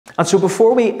And so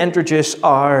before we introduce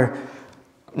our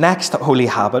next holy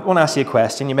habit, I want to ask you a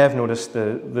question. You may have noticed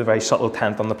the very subtle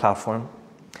tent on the platform.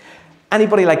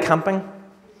 Anybody like camping?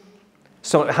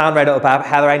 So, hand right up,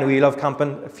 Heather, I know you love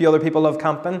camping. A few other people love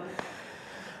camping.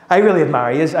 I really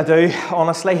admire you, I do,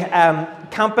 honestly.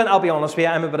 Camping, I'll be honest with you,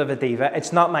 I'm a bit of a diva.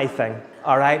 It's not my thing,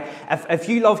 all right? If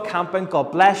you love camping,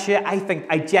 God bless you.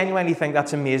 I genuinely think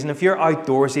that's amazing. If you're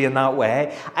outdoorsy in that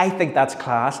way, I think that's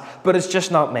class. But it's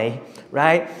just not me,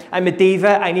 right? I'm a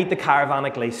diva. I need the caravan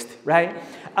at least, right?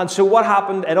 And so what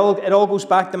happened, it all goes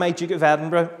back to my Duke of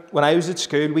Edinburgh. When I was at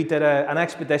school, we did an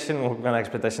expedition. Well, an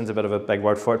expedition's a bit of a big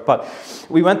word for it, but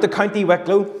we went to County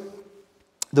Wicklow,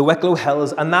 the Wicklow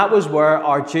Hills, and that was where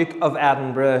our Duke of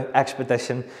Edinburgh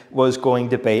expedition was going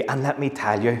to be. And let me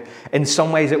tell you, in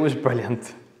some ways it was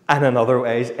brilliant, and in other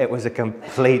ways it was a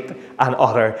complete and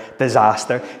utter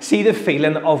disaster. See the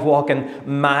feeling of walking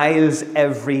miles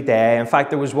every day. In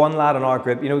fact, there was one lad in our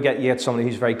group, you get somebody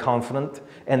who's very confident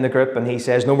in the group, and he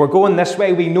says, no, we're going this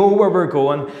way, we know where we're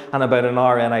going. And about an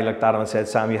hour in, I looked at him and said,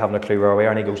 Sam, you haven't a clue where we are?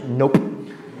 And he goes, nope.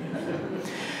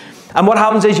 And what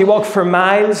happens is you walk for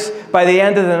miles. By the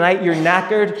end of the night, you're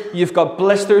knackered. You've got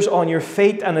blisters on your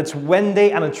feet, and it's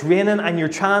windy, and it's raining, and you're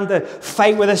trying to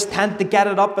fight with this tent to get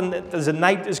it up, and as the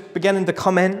night is beginning to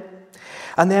come in.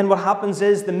 And then what happens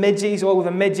is the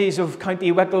midgies of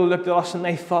County Wicklow looked at us, and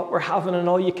they thought, we're having an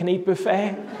all-you-can-eat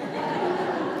buffet.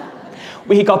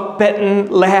 We got bitten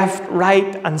left,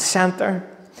 right, and centre.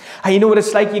 And you know what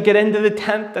it's like? You get into the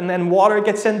tent, and then water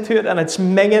gets into it, and it's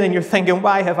minging, and you're thinking,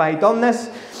 why have I done this?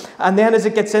 And then as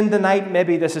it gets into night,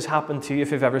 maybe this has happened to you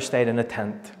if you've ever stayed in a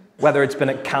tent, whether it's been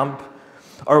at camp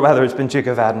or whether it's been Duke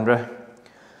of Edinburgh.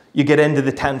 You get into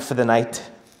the tent for the night.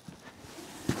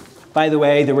 By the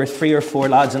way, there were 3 or 4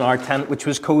 lads in our tent, which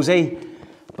was cosy,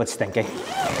 but stinky.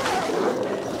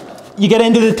 You get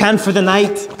into the tent for the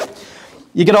night.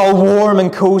 You get all warm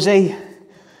and cozy.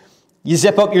 You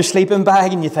zip up your sleeping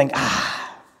bag and you think,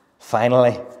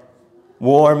 finally,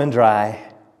 warm and dry.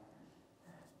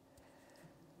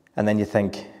 And then you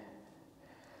think,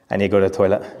 I need to go to the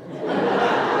toilet.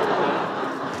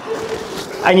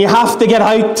 And you have to get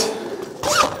out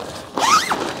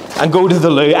and go to the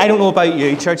loo. I don't know about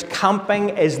you, church. Camping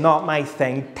is not my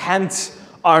thing. Tents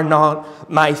are not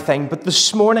my thing. But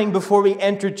this morning, before we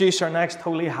introduce our next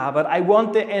holy habit, I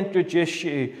want to introduce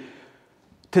you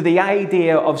to the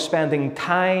idea of spending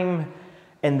time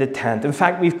in the tent. In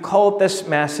fact, we've called this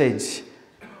message,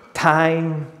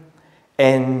 Time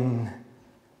in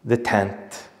the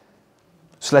Tent.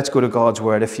 So let's go to God's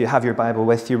Word. If you have your Bible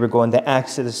with you, we're going to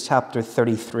Exodus chapter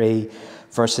 33,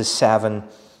 verses 7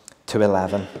 to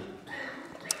 11.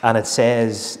 And it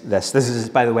says this. This is,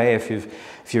 by the way, if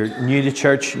you're new to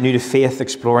church, new to faith,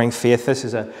 exploring faith, this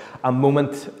is a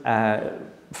moment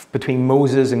between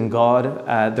Moses and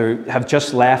God. They have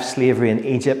just left slavery in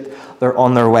Egypt. They're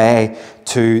on their way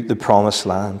to the promised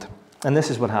land. And this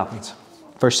is what happens.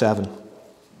 Verse 7.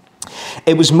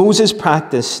 It was Moses'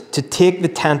 practice to take the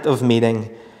tent of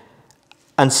meeting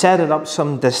and set it up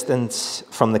some distance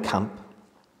from the camp.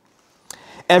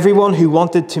 Everyone who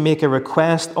wanted to make a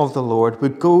request of the Lord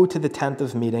would go to the tent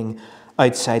of meeting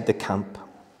outside the camp.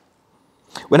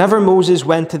 Whenever Moses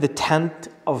went to the tent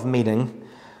of meeting,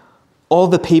 all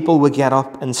the people would get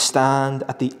up and stand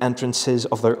at the entrances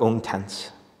of their own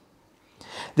tents.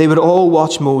 They would all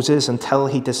watch Moses until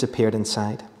he disappeared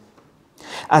inside.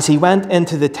 As he went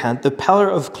into the tent, the pillar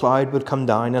of cloud would come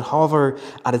down and hover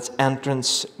at its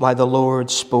entrance while the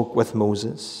Lord spoke with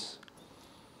Moses.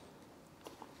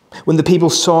 When the people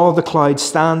saw the cloud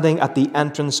standing at the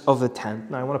entrance of the tent.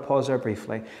 Now I want to pause there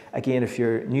briefly. Again, if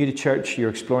you're new to church, you're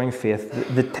exploring faith,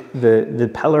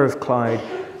 the pillar of cloud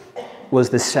was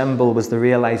the symbol, was the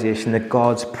realization that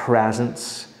God's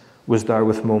presence was there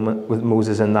with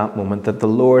Moses in that moment, that the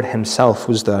Lord himself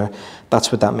was there.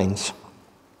 That's what that means.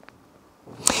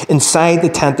 Inside the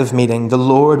tent of meeting, the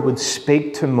Lord would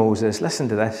speak to Moses, listen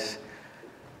to this,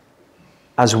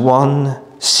 as one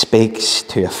speaks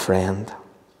to a friend.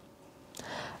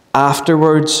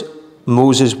 Afterwards,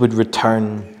 Moses would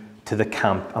return to the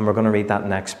camp, and we're going to read that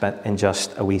next bit in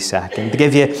just a wee second. To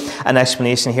give you an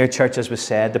explanation here, church, as was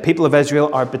said, the people of Israel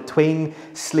are between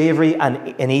slavery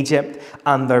in Egypt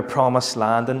and their promised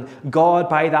land, and God,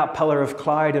 by that pillar of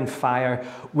cloud and fire,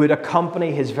 would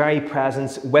accompany his very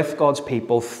presence with God's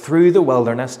people through the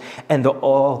wilderness into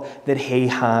all that he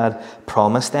had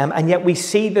promised them. And yet we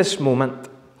see this moment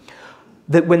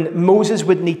that when Moses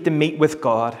would need to meet with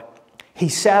God, he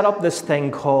set up this thing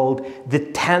called the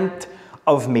tent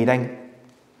of meeting.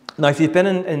 Now, if you've been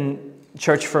in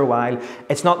church for a while,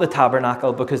 it's not the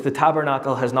tabernacle, because the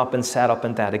tabernacle has not been set up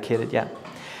and dedicated yet.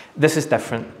 This is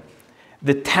different.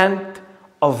 The tent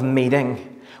of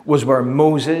meeting was where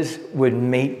Moses would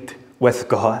meet with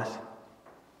God.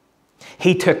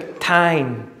 He took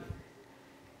time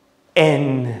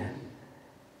in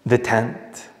the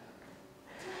tent.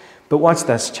 But watch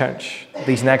this, church,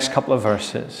 these next couple of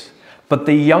verses. But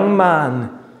the young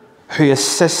man who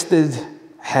assisted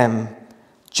him,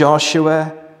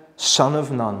 Joshua, son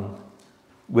of Nun,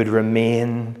 would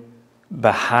remain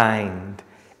behind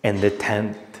in the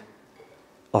tent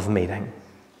of meeting.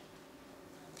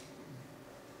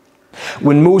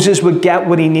 When Moses would get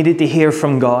what he needed to hear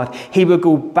from God, he would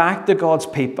go back to God's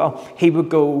people. He would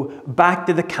go back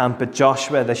to the camp, but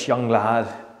Joshua, this young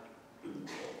lad,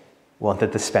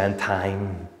 wanted to spend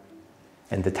time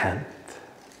in the tent.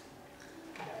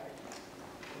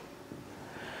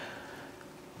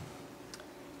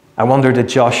 I wonder, did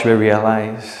Joshua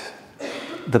realize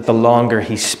that the longer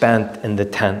he spent in the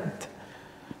tent,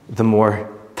 the more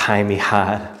time he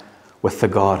had with the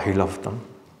God who loved him?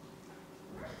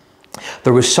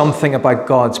 There was something about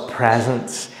God's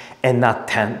presence in that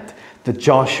tent that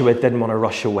Joshua didn't want to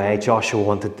rush away. Joshua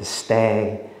wanted to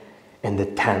stay in the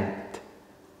tent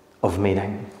of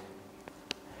meeting.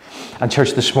 And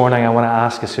church, this morning I want to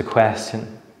ask us a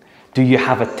question. Do you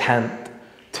have a tent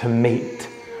to meet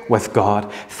with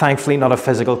God? Thankfully, not a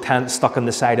physical tent stuck on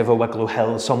the side of a Wicklow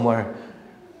hill somewhere,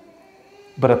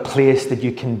 but a place that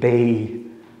you can be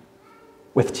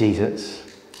with Jesus.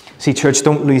 See, church,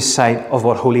 don't lose sight of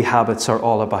what holy habits are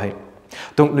all about.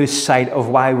 Don't lose sight of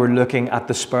why we're looking at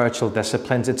the spiritual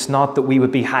disciplines. It's not that we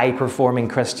would be high-performing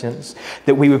Christians,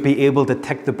 that we would be able to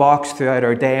tick the box throughout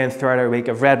our day and throughout our week.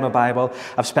 I've read my Bible.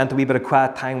 I've spent a wee bit of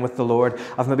quiet time with the Lord.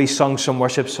 I've maybe sung some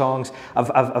worship songs.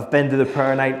 I've been to the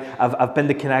prayer night. I've been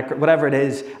to Connect, whatever it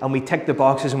is, and we tick the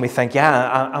boxes and we think,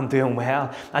 yeah, I'm doing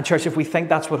well. And church, if we think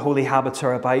that's what holy habits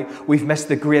are about, we've missed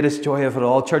the greatest joy of it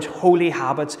all. Church, holy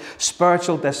habits,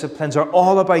 spiritual disciplines are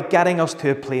all about getting us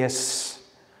to a place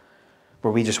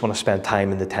where we just want to spend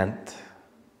time in the tent.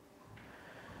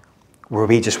 Where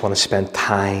we just want to spend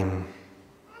time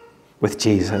with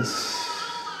Jesus.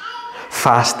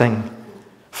 Fasting,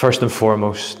 first and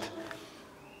foremost,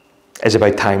 is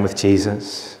about time with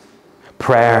Jesus.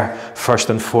 Prayer, first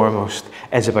and foremost,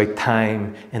 is about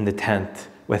time in the tent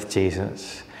with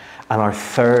Jesus. And our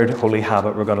third holy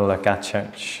habit we're going to look at,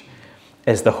 church,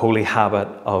 is the holy habit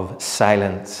of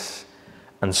silence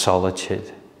and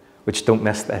solitude, which, don't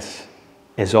miss this,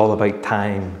 is all about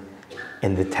time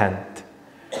in the tent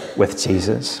with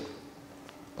Jesus.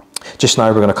 Just now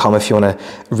we're going to come, if you want to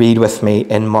read with me,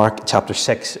 in Mark chapter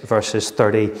 6, verses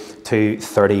 30 to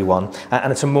 31.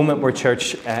 And it's a moment where,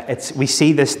 church, we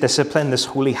see this discipline, this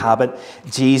holy habit,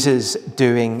 Jesus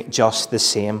doing just the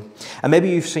same. And maybe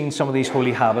you've seen some of these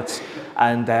holy habits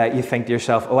and you think to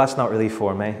yourself, oh, that's not really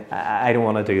for me. I don't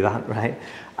want to do that, right?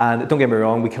 And don't get me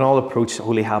wrong, we can all approach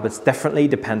holy habits differently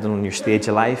depending on your stage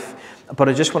of life. But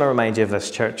I just want to remind you of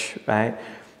this, church, right?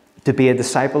 To be a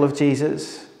disciple of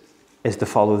Jesus is to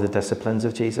follow the disciplines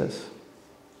of Jesus.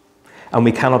 And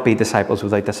we cannot be disciples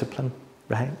without discipline,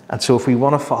 right? And so if we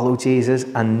want to follow Jesus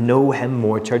and know him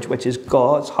more, church, which is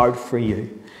God's heart for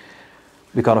you,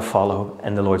 we've got to follow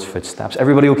in the Lord's footsteps.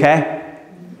 Everybody okay?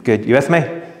 Good. You with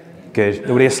me? Good.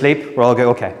 Nobody asleep? We're all good?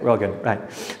 Okay, we're all good. Right.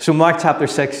 So Mark chapter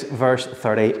 6, verse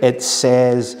 30, it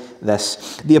says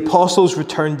this. The apostles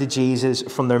returned to Jesus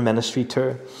from their ministry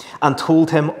tour and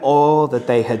told him all that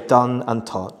they had done and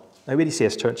taught. Now, what do you say,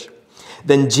 church?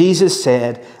 Then Jesus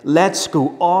said, let's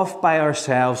go off by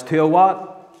ourselves to a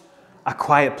what? A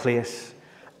quiet place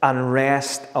and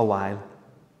rest a while.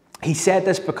 He said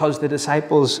this because the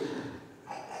disciples,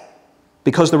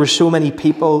 because there were so many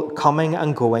people coming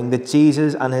and going, that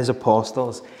Jesus and his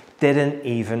apostles didn't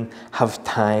even have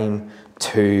time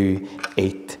to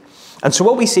eat. And so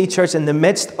what we see, church, in the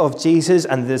midst of Jesus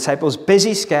and the disciples'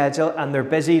 busy schedule and their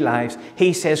busy lives,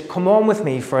 he says, come on with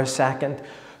me for a second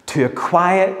to a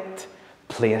quiet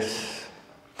place.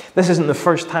 This isn't the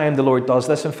first time the Lord does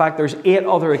this. In fact, there's 8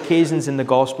 other occasions in the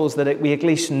Gospels that we at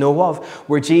least know of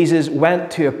where Jesus went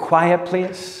to a quiet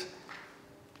place,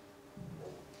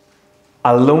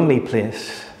 a lonely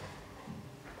place,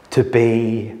 to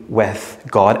be with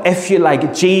God. If you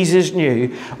like, Jesus knew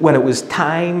when it was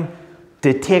time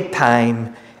to take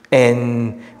time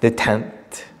in the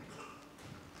tent.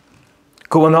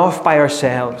 Going off by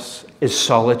ourselves is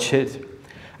solitude.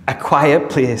 A quiet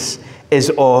place is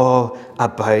all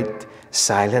about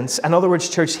silence. In other words,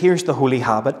 church, here's the holy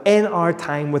habit. In our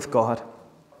time with God,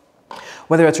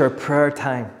 whether it's our prayer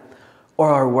time or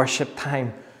our worship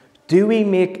time, do we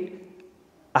make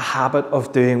a habit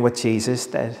of doing what Jesus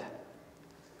did?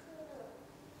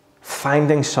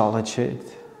 Finding solitude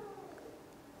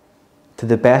to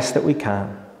the best that we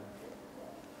can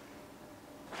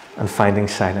and finding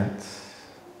silence.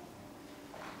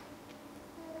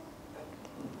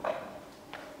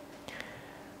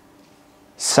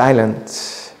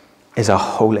 Silence is a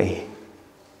holy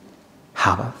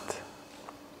habit.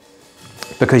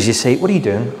 Because you say, what are you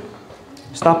doing?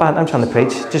 Stop it, I'm trying to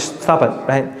preach. Just stop it,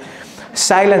 right?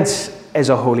 Silence is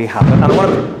a holy habit. And I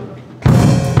want to...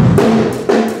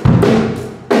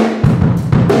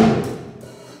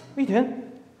 What are you doing?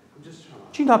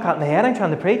 Do you knock out in the head? I'm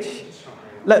trying to preach.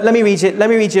 Let me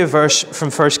read you a verse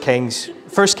from 1 Kings.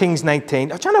 1 Kings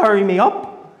 19. I'm trying to hurry me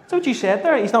up. That's what you said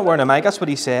there. He's not wearing a mic. That's what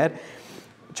he said.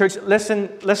 Church,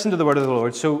 listen to the word of the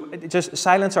Lord. So just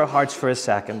silence our hearts for a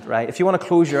second, right? If you want to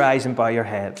close your eyes and bow your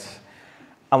heads,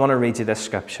 I want to read you this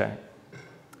scripture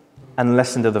and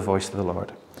listen to the voice of the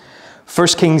Lord. 1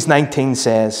 Kings 19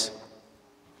 says,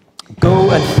 Go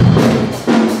and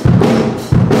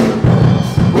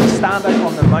stand out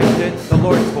on the mountain, the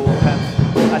Lord told him.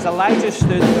 As Elijah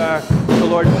stood there, the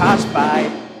Lord passed by.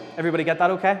 Everybody get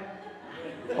that okay?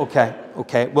 Okay.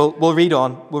 We'll read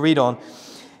on.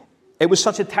 It was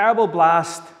such a terrible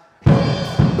blast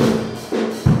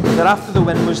that after the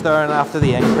wind was there and after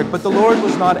the earthquake, but the Lord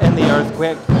was not in the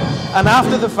earthquake. And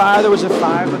after the fire there was a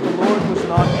fire, but the Lord was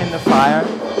not in the fire.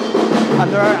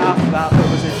 And there after that there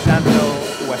was a gentle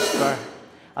whisper.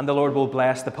 And the Lord will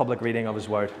bless the public reading of his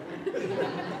word.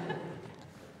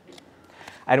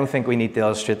 I don't think we need to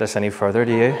illustrate this any further,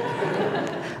 do you?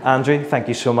 Andrew, thank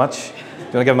you so much. Do you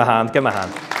want to give him a hand? Give him a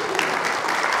hand.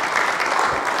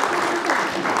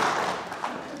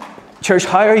 Church,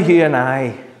 how are you and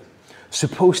I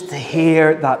supposed to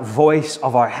hear that voice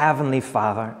of our Heavenly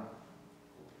Father?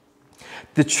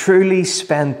 To truly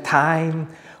spend time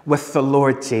with the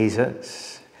Lord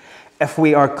Jesus if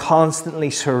we are constantly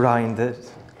surrounded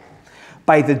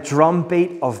by the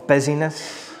drumbeat of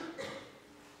busyness,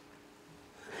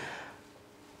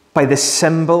 by the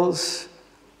cymbals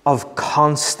of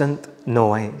constant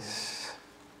noise.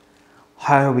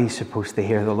 How are we supposed to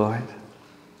hear the Lord?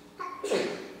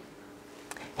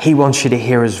 He wants you to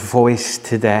hear his voice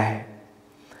today,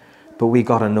 but we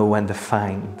got to know when to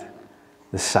find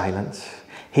the silence.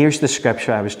 Here's the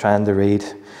scripture I was trying to read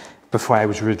before I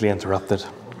was rudely interrupted.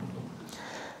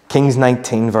 Kings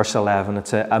 19, verse 11.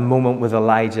 It's a moment with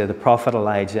Elijah, the prophet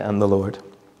Elijah, and the Lord.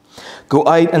 Go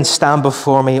out and stand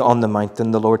before me on the mountain,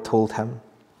 the Lord told him.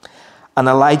 And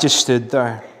Elijah stood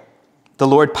there. The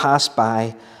Lord passed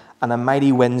by, and a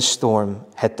mighty windstorm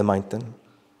hit the mountain.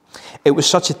 It was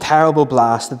such a terrible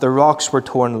blast that the rocks were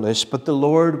torn loose, but the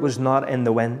Lord was not in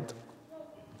the wind.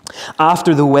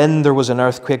 After the wind there was an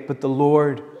earthquake, but the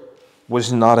Lord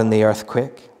was not in the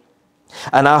earthquake.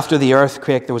 And after the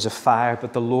earthquake there was a fire,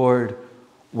 but the Lord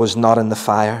was not in the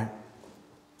fire.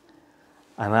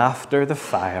 And after the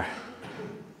fire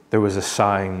there was a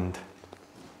sound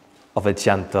of a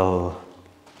gentle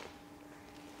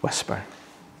whisper.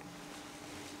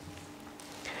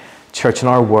 Church, in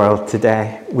our world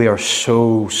today, we are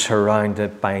so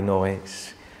surrounded by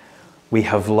noise. We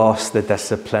have lost the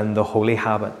discipline, the holy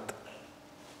habit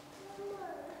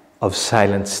of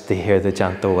silence to hear the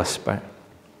gentle whisper.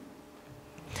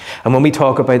 And when we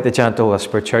talk about the gentle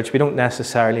whisper, church, we don't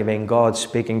necessarily mean God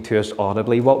speaking to us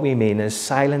audibly. What we mean is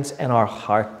silence in our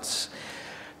hearts,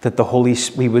 that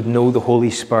we would know the Holy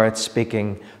Spirit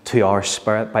speaking to our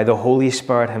spirit by the Holy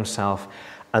Spirit himself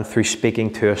and through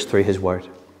speaking to us through his word.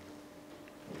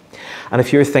 And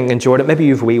if you're thinking, Jordan, maybe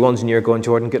you have wee ones and you're going,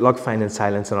 Jordan, good luck finding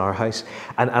silence in our house.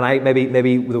 And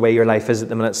maybe the way your life is at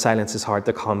the minute, silence is hard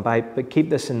to come by. But keep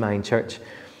this in mind, church.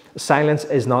 Silence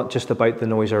is not just about the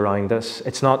noise around us.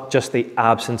 It's not just the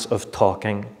absence of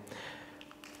talking.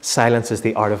 Silence is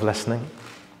the art of listening.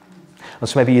 And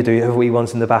so maybe you do have wee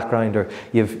ones in the background, or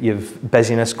you've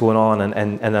busyness going on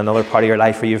in another part of your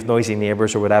life, or you have noisy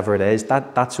neighbours or whatever it is.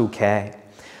 That's okay.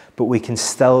 But we can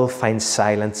still find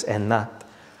silence in that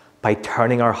by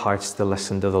turning our hearts to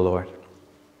listen to the Lord.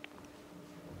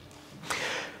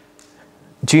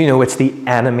 Do you know it's the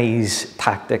enemy's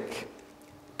tactic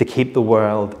to keep the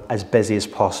world as busy as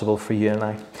possible for you and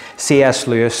I? C.S.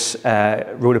 Lewis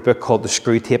wrote a book called The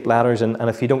Screwtape Letters, and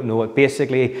if you don't know it,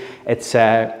 basically it's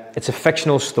a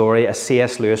fictional story, as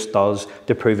C.S. Lewis does,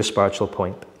 to prove a spiritual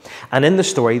point. And in the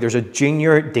story, there's a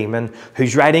junior demon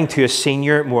who's writing to a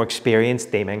senior, more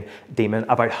experienced demon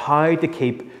about how to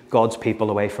keep God's people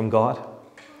away from God.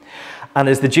 And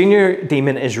as the junior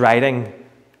demon is writing,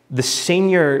 the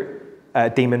senior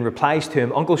demon replies to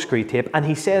him, Uncle Screwtape, and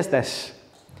he says this.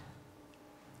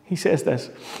 He says this: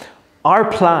 our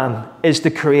plan is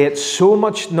to create so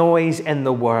much noise in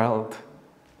the world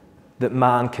that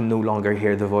man can no longer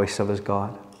hear the voice of his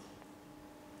God.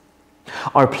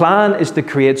 Our plan is to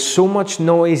create so much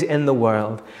noise in the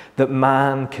world that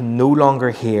man can no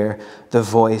longer hear the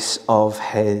voice of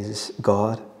his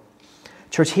God.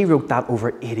 Church, he wrote that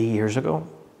over 80 years ago.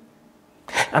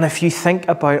 And if you think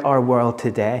about our world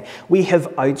today, we have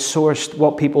outsourced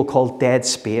what people call dead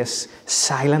space,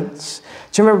 silence.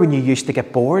 Do you remember when you used to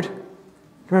get bored?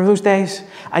 Remember those days?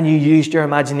 And you used your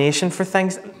imagination for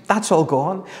things? That's all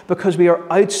gone because we are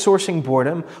outsourcing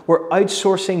boredom. We're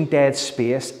outsourcing dead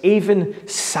space. Even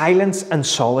silence and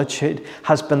solitude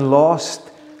has been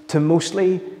lost to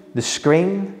mostly the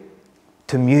screen,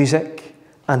 to music,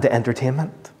 and to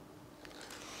entertainment.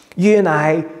 You and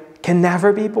I can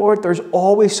never be bored. There's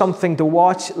always something to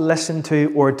watch, listen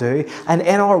to, or do. And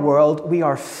in our world, we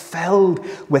are filled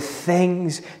with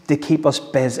things to keep us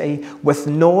busy, with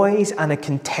noise and a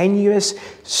continuous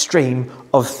stream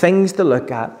of things to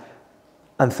look at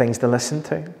and things to listen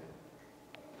to.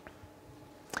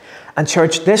 And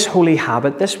church, this holy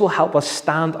habit, this will help us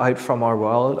stand out from our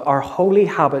world. Our holy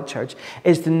habit, church,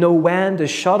 is to know when to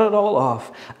shut it all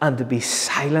off and to be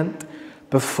silent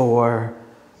before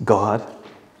God.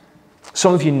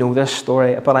 Some of you know this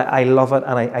story, but I love it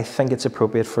and I think it's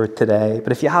appropriate for today.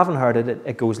 But if you haven't heard it,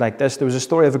 it goes like this. There was a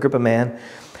story of a group of men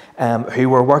who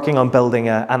were working on building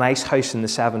an ice house in the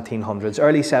 1700s,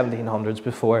 early 1700s,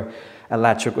 before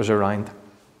electric was around.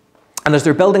 And as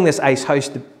they're building this ice house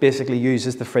that basically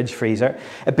uses the fridge freezer,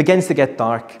 it begins to get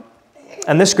dark.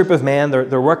 And this group of men,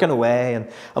 they're working away, and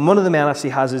one of the men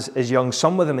actually has his young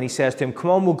son with him, and he says to him,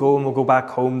 come on, we'll go back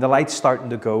home. The light's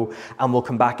starting to go, and we'll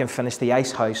come back and finish the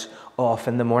ice house off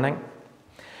in the morning.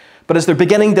 But as they're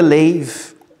beginning to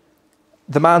leave,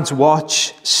 the man's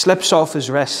watch slips off his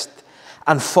wrist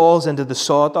and falls into the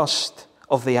sawdust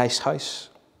of the ice house.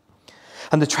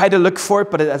 And they try to look for it,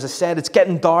 but as I said, it's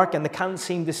getting dark, and they can't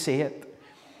seem to see it.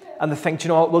 And they think, you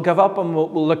know what, we'll give up and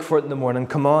we'll look for it in the morning.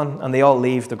 Come on. And they all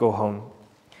leave to go home.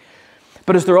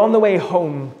 But as they're on the way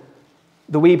home,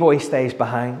 the wee boy stays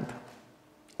behind.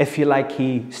 If you like,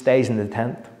 he stays in the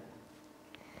tent.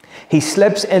 He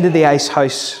slips into the ice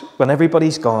house when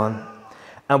everybody's gone.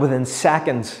 And within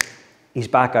seconds, he's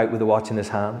back out with the watch in his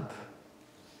hand.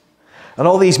 And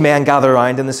all these men gather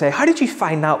around and they say, how did you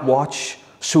find that watch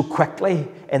so quickly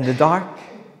in the dark?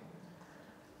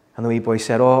 And the wee boy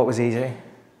said, oh, it was easy.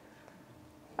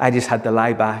 I just had to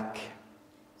lie back,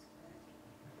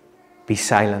 be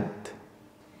silent,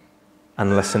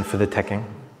 and listen for the ticking.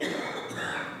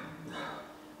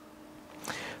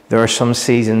 There are some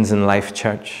seasons in life,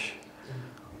 church,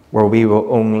 where we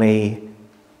will only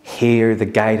hear the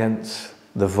guidance,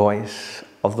 the voice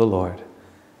of the Lord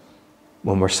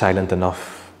when we're silent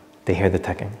enough to hear the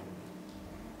ticking.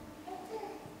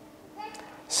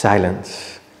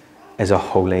 Silence is a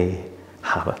holy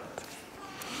habit.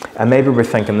 And maybe we're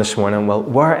thinking this morning, well,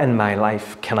 where in my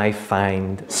life can I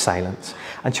find silence?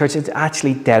 And church, it's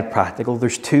actually dead practical.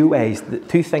 There's two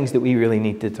things that we really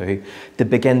need to do to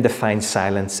begin to find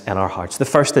silence in our hearts. The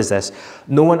first is this,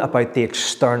 knowing about the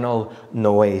external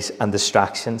noise and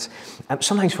distractions.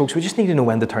 Sometimes, folks, we just need to know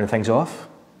when to turn things off,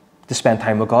 to spend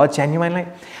time with God, genuinely.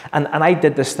 And I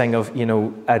did this thing of,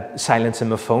 silence in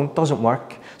my phone. Doesn't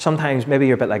work. Sometimes, maybe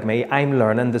you're a bit like me, I'm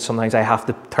learning that sometimes I have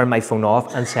to turn my phone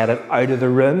off and set it out of the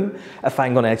room if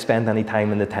I'm going to spend any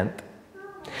time in the tent.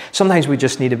 Sometimes we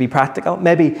just need to be practical.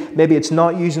 Maybe it's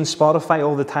not using Spotify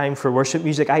all the time for worship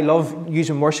music. I love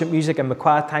using worship music in my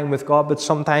quiet time with God, but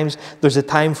sometimes there's a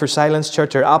time for silence,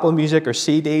 church, or Apple Music, or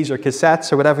CDs, or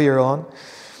cassettes, or whatever you're on.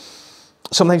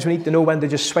 Sometimes we need to know when to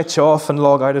just switch off and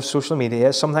log out of social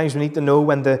media. Sometimes we need to know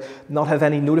when to not have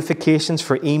any notifications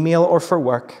for email or for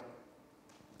work.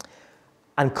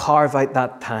 And carve out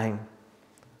that time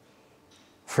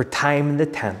for time in the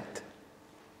tent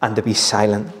and to be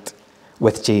silent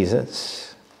with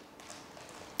Jesus.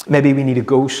 Maybe we need to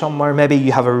go somewhere. Maybe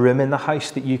you have a room in the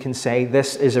house that you can say,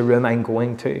 this is a room I'm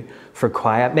going to for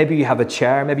quiet. Maybe you have a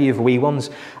chair. Maybe you have wee ones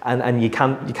and you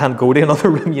can't go to another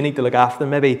room. You need to look after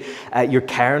them. Maybe you're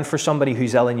caring for somebody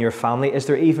who's ill in your family. Is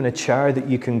there even a chair that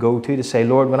you can go to say,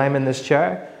 Lord, when I'm in this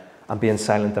chair, I'm being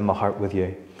silent in my heart with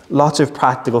you? Lots of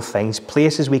practical things,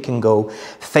 places we can go,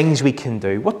 things we can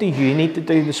do. What do you need to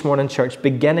do this morning, church,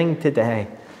 beginning today,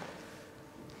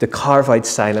 to carve out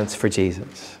silence for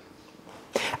Jesus?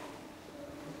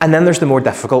 And then there's the more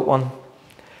difficult one.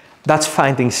 That's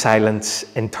finding silence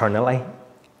internally.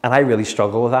 And I really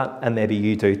struggle with that, and maybe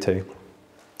you do too.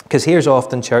 Because here's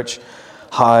often, church,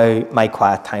 how my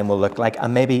quiet time will look like,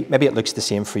 and maybe it looks the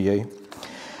same for you.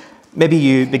 Maybe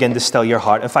you begin to still your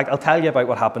heart. In fact, I'll tell you about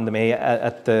what happened to me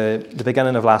at the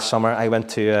beginning of last summer. I went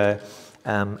to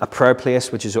a prayer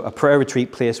place, which is a prayer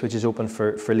retreat place, which is open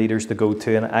for leaders to go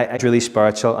to. And it's really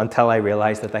spiritual until I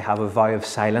realised that they have a vow of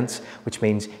silence, which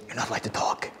means you're not allowed to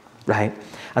talk, right?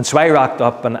 And so I rocked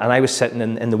up and I was sitting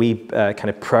in the wee kind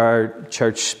of prayer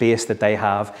church space that they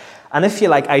have. And if you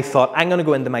like, I thought, I'm going to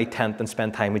go into my tent and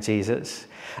spend time with Jesus.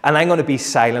 And I'm going to be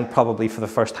silent probably for the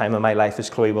first time in my life, as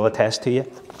Chloe will attest to you.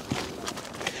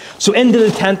 So into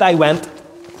the tent I went,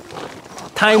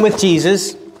 time with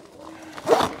Jesus.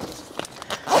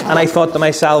 And I thought to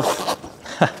myself,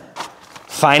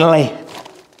 finally,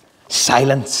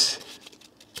 silence.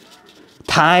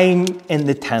 Time in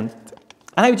the tent.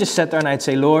 And I would just sit there and I'd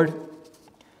say, Lord,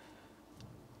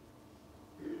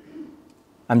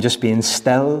 I'm just being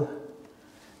still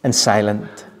and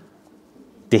silent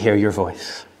to hear your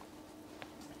voice.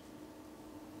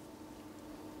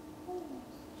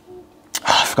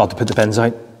 I forgot to put the pins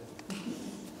out.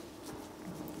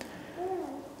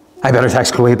 I better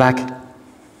text Chloe back.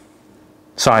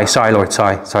 Sorry, Lord,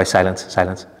 sorry,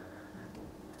 silence.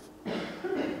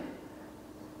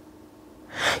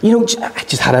 You know, I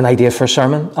just had an idea for a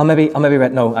sermon. I'll maybe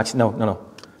write, no, actually, no.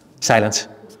 Silence.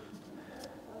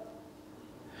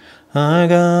 Our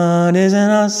God is an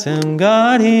awesome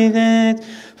God, He is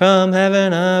from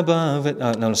heaven above.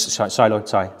 No, sorry, Lord,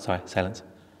 sorry, silence.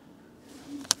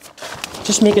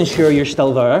 Just making sure you're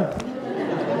still there.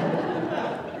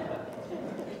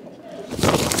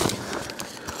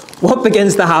 What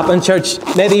begins to happen, church?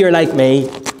 Maybe you're like me.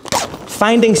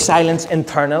 Finding silence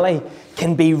internally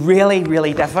can be really,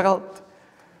 really difficult.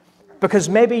 Because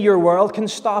maybe your world can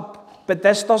stop, but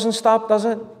this doesn't stop, does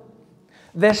it?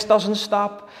 This doesn't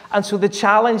stop. And so the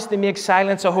challenge to make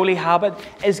silence a holy habit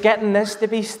is getting this to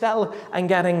be still and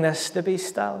getting this to be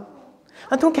still.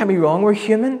 And don't get me wrong, we're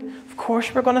human. Of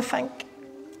course we're going to think.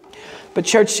 But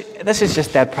church, this is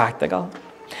just dead practical.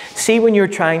 See, when you're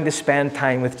trying to spend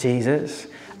time with Jesus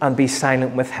and be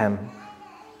silent with Him,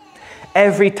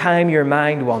 every time your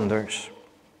mind wanders,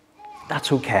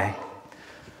 that's okay.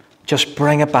 Just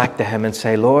bring it back to Him and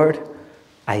say, Lord,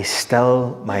 I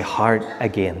still my heart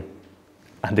again.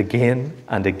 And again,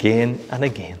 and again, and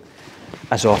again,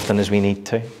 as often as we need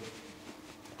to.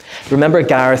 Remember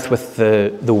Gareth with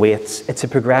the weights. It's a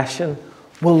progression.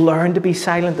 We'll learn to be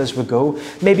silent as we go.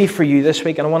 Maybe for you this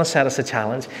week, and I want to set us a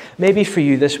challenge, maybe for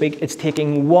you this week, it's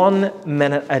taking 1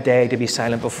 minute a day to be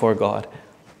silent before God.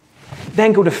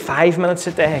 Then go to 5 minutes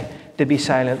a day to be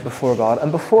silent before God.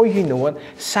 And before you know it,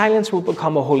 silence will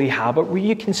become a holy habit where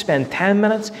you can spend 10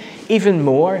 minutes, even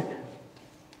more,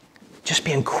 just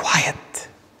being quiet.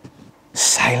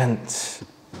 Silence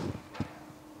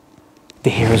to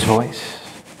hear His voice.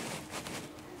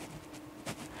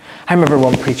 I remember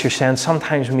one preacher saying,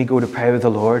 sometimes when we go to pray with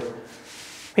the Lord,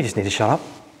 we just need to shut up.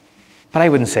 But I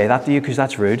wouldn't say that to you because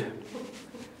that's rude.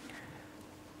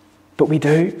 But we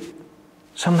do.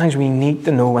 Sometimes we need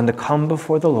to know when to come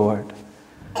before the Lord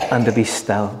and to be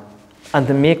still. And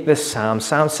to make this Psalm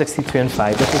 62 and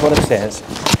 5, this is what it says,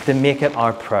 to make it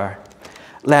our prayer.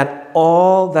 Let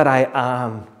all that I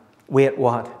am wait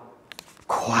what?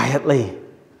 Quietly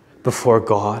before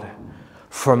God,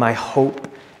 for my hope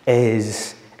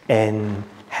is in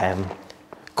Him.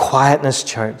 Quietness,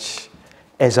 church,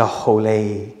 is a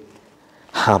holy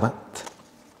habit.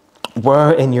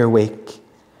 Where in your week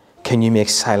can you make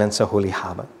silence a holy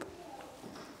habit?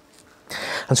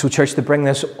 And so, church, to bring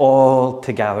this all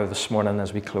together this morning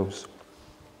as we close,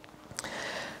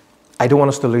 I don't want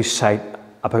us to lose sight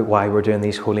about why we're doing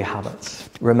these holy habits.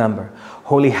 Remember,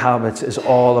 holy habits is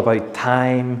all about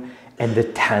time in the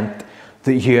tent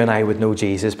that you and I would know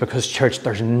Jesus. Because, church,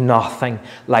 there's nothing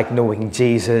like knowing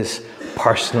Jesus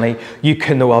personally. You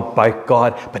can know about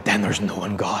God, but then there's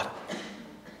knowing God.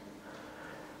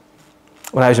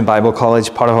 When I was in Bible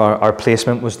college, part of our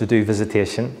placement was to do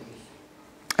visitation.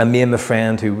 And me and my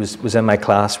friend who was in my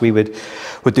class, we would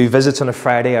do visits on a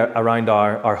Friday around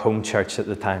our home church at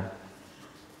the time.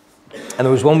 And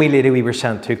there was one wee lady we were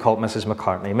sent to called Mrs.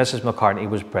 McCartney. Mrs. McCartney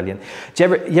was brilliant. Do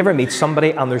you ever meet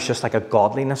somebody and there's just like a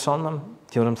godliness on them?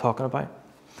 Do you know what I'm talking about?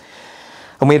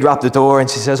 And we'd wrap the door and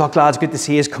she says, oh, glad, it's good to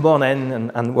see you. Come on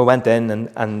in. And we went in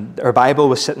and her Bible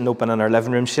was sitting open in her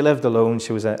living room. She lived alone.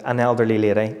 She was an elderly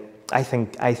lady.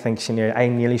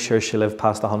 I'm nearly sure she lived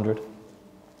past 100.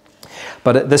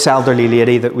 But this elderly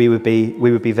lady that we would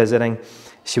be visiting,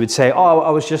 she would say, oh, I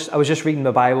was just reading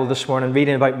the Bible this morning,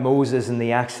 reading about Moses and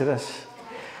the Exodus.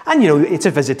 And, you know, it's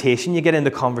a visitation. You get into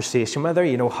conversation with her,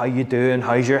 you know, how you doing,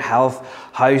 how's your health,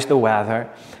 how's the weather.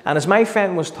 And as my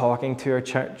friend was talking to her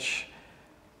church,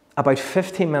 about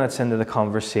 15 minutes into the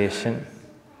conversation,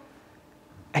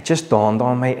 it just dawned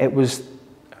on me, it was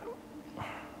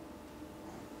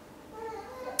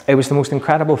the most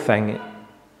incredible thing.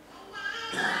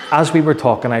 as we were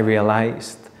talking, I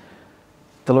realized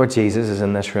the Lord Jesus is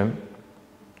in this room.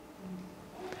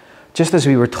 Just as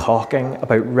we were talking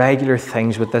about regular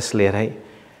things with this lady,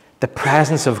 the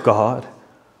presence of God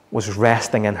was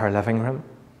resting in her living room.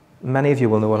 Many of you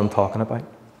will know what I'm talking about.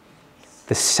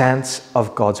 The sense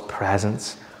of God's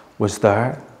presence was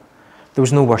there. There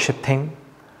was no worship team.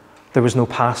 There was no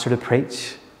pastor to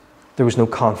preach. There was no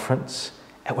conference.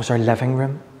 It was our living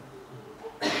room.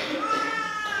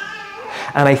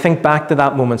 And I think back to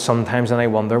that moment sometimes and I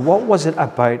wonder, what was it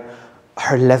about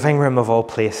her living room of all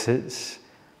places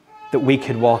that we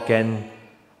could walk in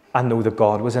and know that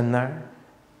God was in there?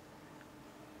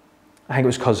 I think it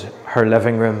was because her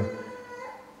living room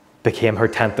became her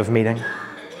tent of meeting.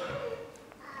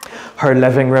 Her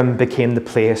living room became the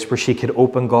place where she could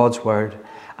open God's word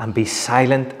and be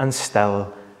silent and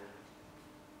still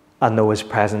and know his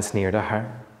presence near to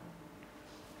her.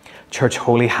 Church,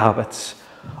 holy habits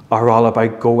are all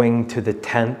about going to the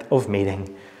tent of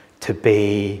meeting to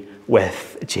be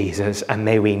with Jesus. And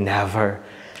may we never,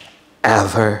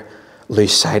 ever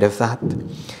lose sight of that.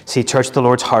 See, church, the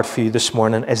Lord's heart for you this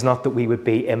morning is not that we would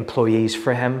be employees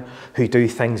for him who do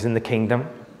things in the kingdom.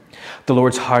 The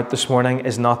Lord's heart this morning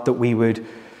is not that we would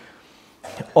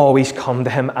always come to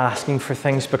him asking for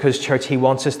things, because, church, he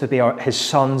wants us to be his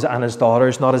sons and his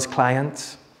daughters, not his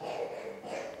clients.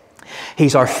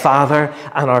 He's our Father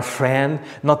and our friend,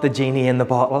 not the genie in the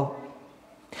bottle.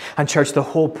 And church, the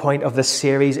whole point of this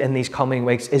series in these coming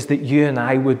weeks is that you and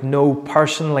I would know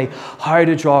personally how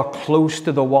to draw close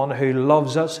to the one who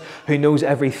loves us, who knows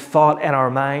every thought in our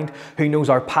mind, who knows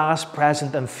our past,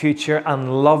 present and future,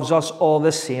 and loves us all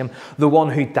the same, the one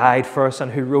who died for us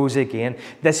and who rose again.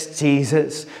 This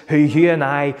Jesus who you and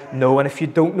I know, and if you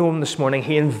don't know him this morning,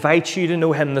 he invites you to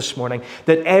know him this morning,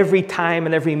 that every time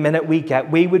and every minute we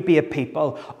get, we would be a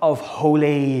people of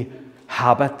holy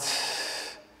habits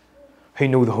who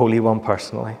know the Holy One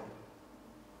personally.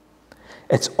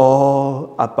 It's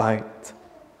all about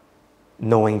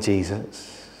knowing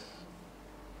Jesus.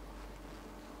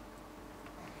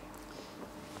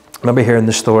 I remember hearing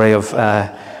the story of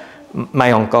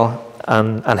my uncle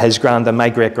and his granda, my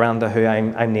great-granda, who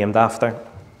I'm named after.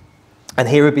 And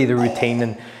here would be the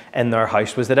routine in their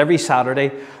house, was that every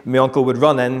Saturday, my uncle would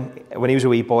run in, when he was a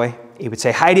wee boy, he would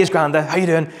say, "Hi to his granda, how you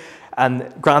doing?" And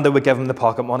Granda would give him the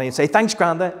pocket money and say, "Thanks,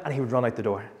 Granda," and he would run out the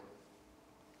door.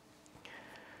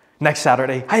 Next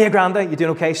Saturday, "Hiya, Granda, you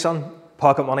doing okay, son?"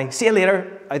 Pocket money. "See you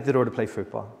later," out the door to play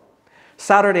football.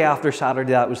 Saturday after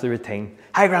Saturday, that was the routine.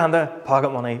 "Hi, Granda,"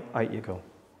 pocket money, out you go.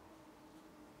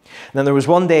 And then there was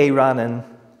one day he ran in,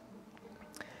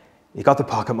 he got the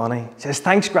pocket money, he says,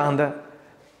 "Thanks, Granda,"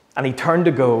 and he turned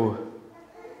to go,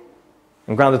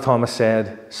 and Granda Thomas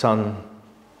said, "Son,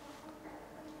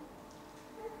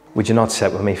 would you not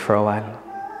sit with me for a while?"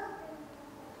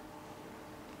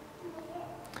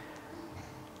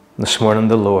 This morning,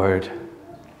 the Lord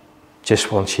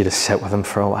just wants you to sit with him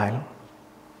for a while.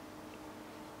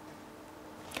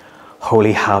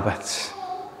 Holy habits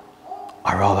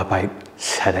are all about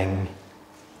sitting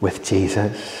with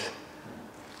Jesus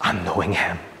and knowing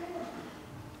him.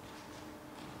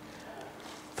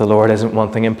 The Lord isn't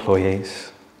wanting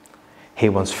employees. He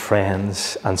wants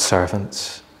friends and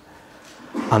servants.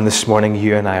 And this morning,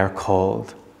 you and I are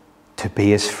called to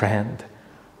be his friend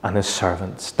and his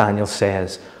servants. Daniel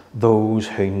says, those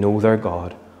who know their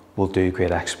God will do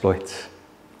great exploits.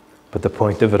 But the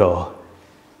point of it all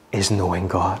is knowing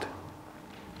God.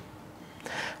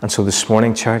 And so this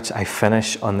morning, church, I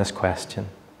finish on this question.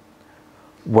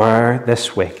 Where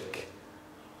this week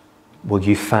will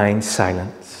you find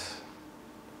silence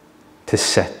to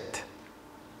sit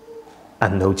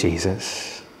and know Jesus?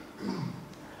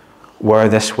 Where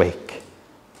this week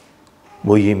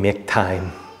will you make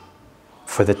time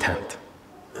for the tent?